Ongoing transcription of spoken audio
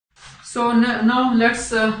So now let's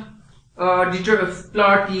plot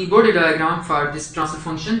the Bode diagram for this transfer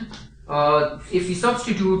function. If we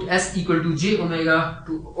substitute s equal to j omega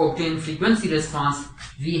to obtain frequency response,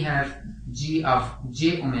 we have g of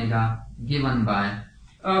j omega given by.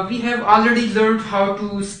 We have already learned how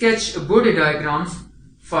to sketch Bode diagrams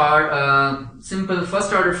for simple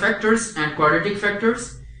first order factors and quadratic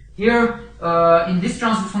factors. Here in this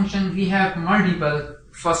transfer function we have multiple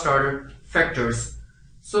first order factors.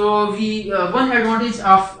 So one advantage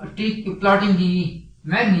of plotting the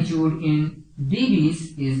magnitude in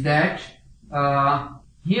dBs is that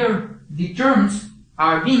here the terms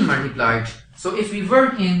are being multiplied. So if we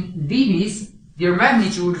work in dBs, their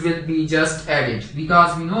magnitude will be just added,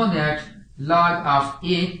 because we know that log of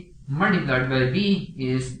A multiplied by B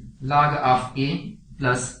is log of A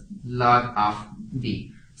plus log of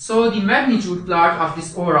B. So the magnitude plot of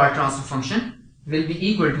this overall transfer function will be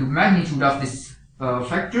equal to magnitude of this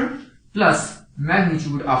factor plus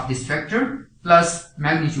magnitude of this factor plus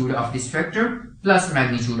magnitude of this factor plus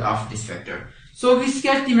magnitude of this factor. So we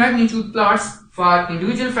sketch the magnitude plots for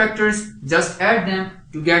individual factors, just add them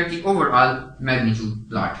to get the overall magnitude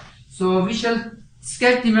plot. So we shall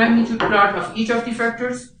sketch the magnitude plot of each of the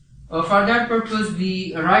factors. For that purpose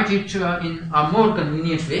we write it in a more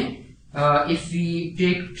convenient way. If we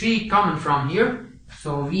take 3 common from here,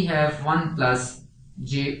 so we have 1 plus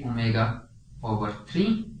j omega over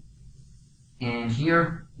 3, and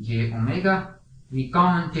here j omega. We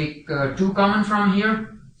take 2 common from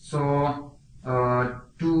here, so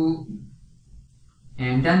 2,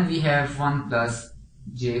 and then we have 1 plus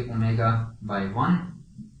j omega by 1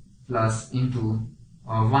 plus into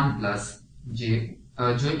 1 plus j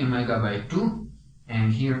omega by 2,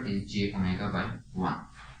 and here is j omega by 1.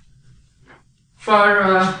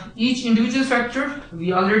 For each individual factor,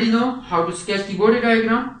 we already know how to sketch the Bode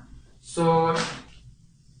diagram. So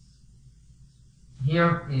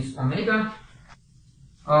here is omega,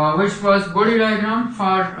 which was Bode diagram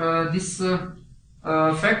for this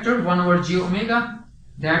factor 1 over j omega.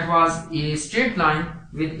 That was a straight line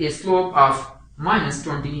with a slope of minus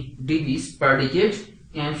 20 dBs per decade,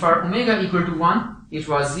 and for omega equal to 1 it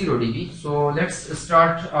was 0 dB. So let's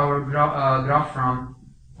start our graph from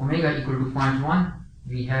omega equal to 0.1.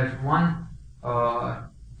 We have 1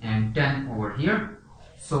 and 10 over here.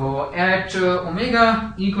 So at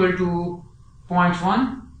omega equal to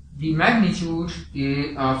 0.1, the magnitude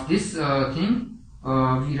of this thing,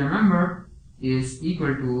 we remember, is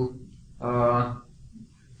equal to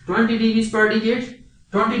 20 dBs per decade.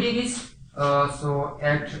 20 dBs. So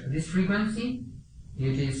at this frequency,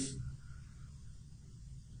 it is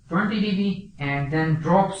 20 dB, and then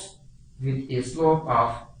drops with a slope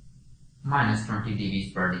of minus 20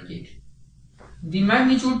 dBs per decade. The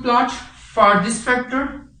magnitude plot for this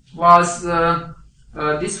factor was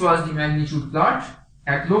this was the magnitude plot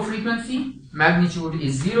at low frequency. Magnitude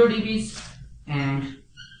is 0 dBs, and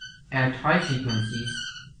at high frequencies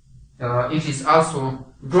it is also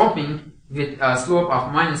dropping with a slope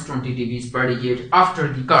of minus 20 dBs per decade after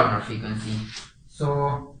the corner frequency.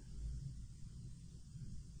 So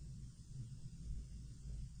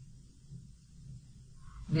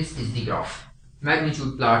this is the graph,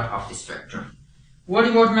 magnitude plot of this factor. What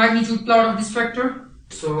about magnitude plot of this factor?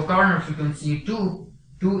 So corner frequency 2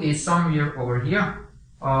 is somewhere over here.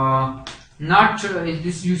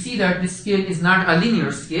 You see that this scale is not a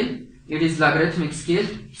linear scale, it is logarithmic scale.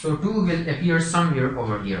 So 2 will appear somewhere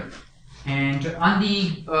over here. And on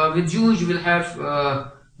the with you will have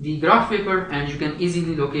the graph paper, and you can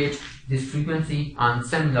easily locate this frequency on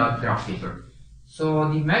semi-log graph paper. So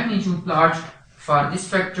the magnitude plot for this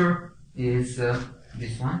factor is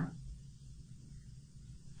this one.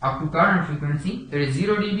 Up to corner frequency it is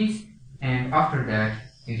 0 dBs, and after that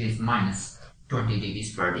it is minus 20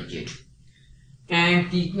 dBs per decade. And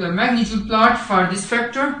the magnitude plot for this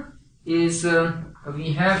factor is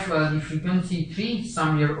we have the frequency 3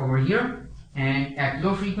 somewhere over here, and at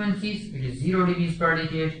low frequencies it is 0 dBs per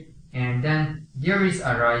decade, and then there is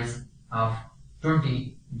a rise of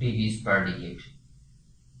 20 dBs per decade.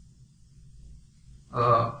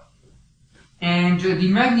 And the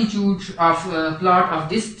magnitude of plot of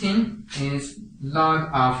this thing is log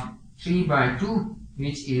of 3 by 2,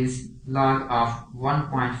 which is log of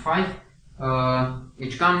 1.5.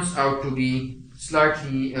 It comes out to be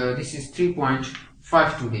slightly, this is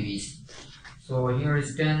 3.52 dBs. So here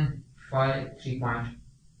is 10, 5, 3.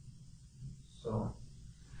 So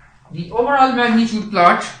the overall magnitude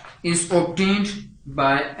plot is obtained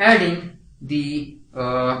by adding the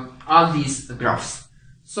all these graphs.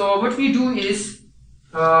 So what we do is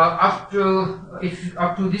up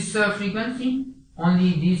to this frequency,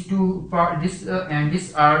 only these two this and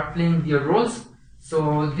this are playing their roles.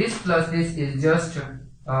 So this plus this is just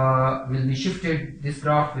will be shifted, this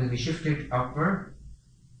graph will be shifted upward.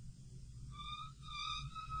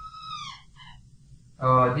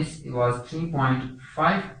 This was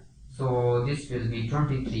 3.5, so this will be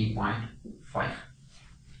 23.5.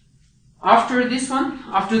 After this one,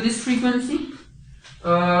 after this frequency,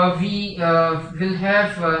 we will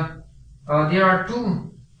have there are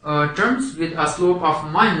two terms with a slope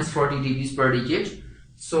of minus 40 dBs per decade.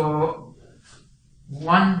 So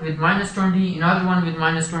one with minus 20, another one with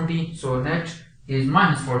minus 20, so net is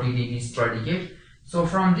minus 40 dBs per decade. So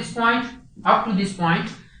from this point up to this point,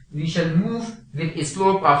 we shall move with a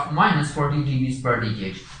slope of minus 40 dBs per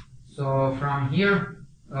decade. So from here,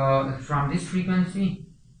 from this frequency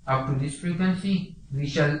up to this frequency, we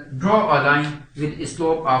shall draw a line with a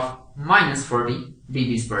slope of minus 40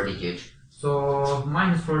 dBs per decade. So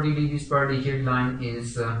minus 40 dBs per decade line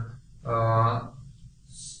is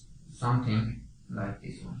something like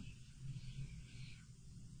this one.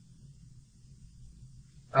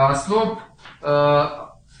 Slope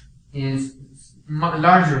is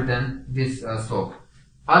larger than this slope.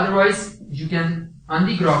 Otherwise, you can, on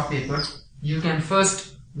the graph paper, you can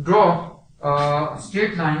first draw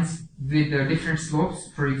straight lines with different slopes.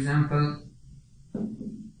 For example,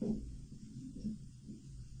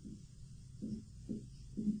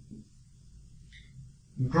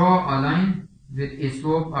 draw a line with a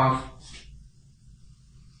slope of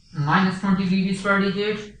minus 20 dBs per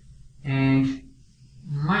decade and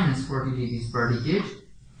minus 40 dBs per decade,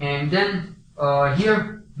 and then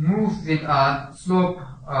here move with a slope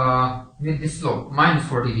with this slope minus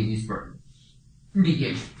 40 dBs per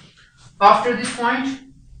decade. After this point,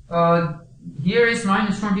 here is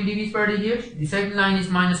minus 20 dBs per decade, the second line is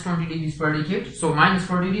minus 20 dBs per decade, so minus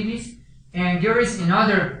 40 dBs, and there is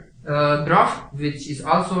another graph which is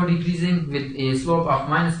also decreasing with a slope of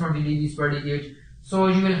minus 20 dBs per decade. So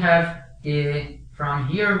you will have a, from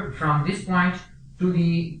here, from this point to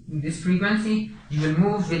this frequency, you will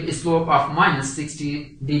move with a slope of minus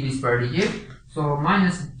 60 dBs per decade. So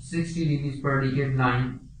minus 60 dBs per decade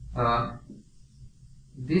line,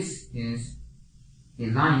 this is a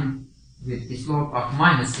line with a slope of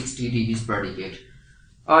minus 60 dBs per decade.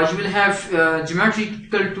 You will have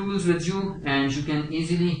geometrical tools with you, and you can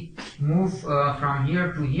easily move from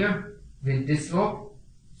here to here with this slope.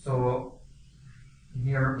 So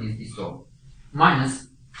here is the slope minus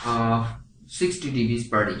 60 dBs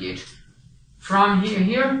per decade. From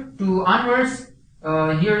here to onwards,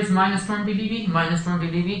 here is minus 20 dB, minus 20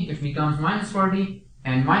 dB, it becomes minus 40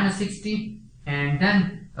 and minus 60, and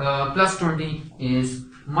then plus 20 is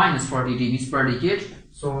minus 40 dBs per decade.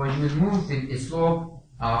 So you will move with a slope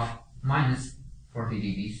of minus 40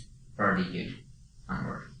 dBs per decade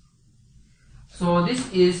onward. So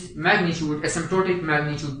this is magnitude, asymptotic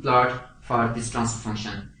magnitude plot for this transfer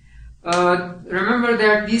function. Remember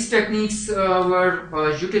that these techniques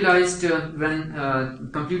were utilized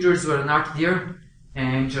when computers were not there,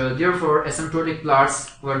 and therefore asymptotic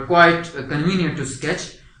plots were quite convenient to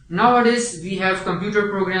sketch. Nowadays we have computer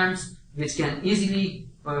programs which can easily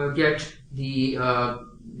get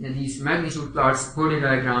these magnitude plots, Bode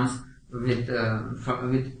diagrams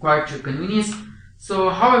with quite convenience. So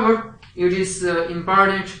however, it is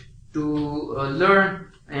important to learn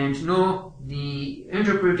and know the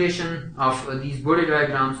interpretation of these Bode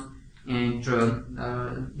diagrams, and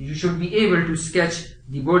you should be able to sketch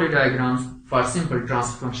the Bode diagrams for simple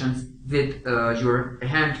transfer functions with your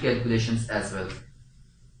hand calculations as well.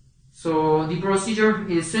 So the procedure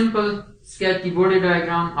is simple: sketch the Bode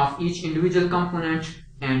diagram of each individual component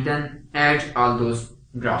and then add all those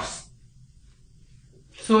graphs.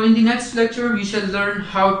 So in the next lecture we shall learn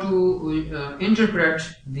how to interpret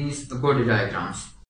these Bode diagrams.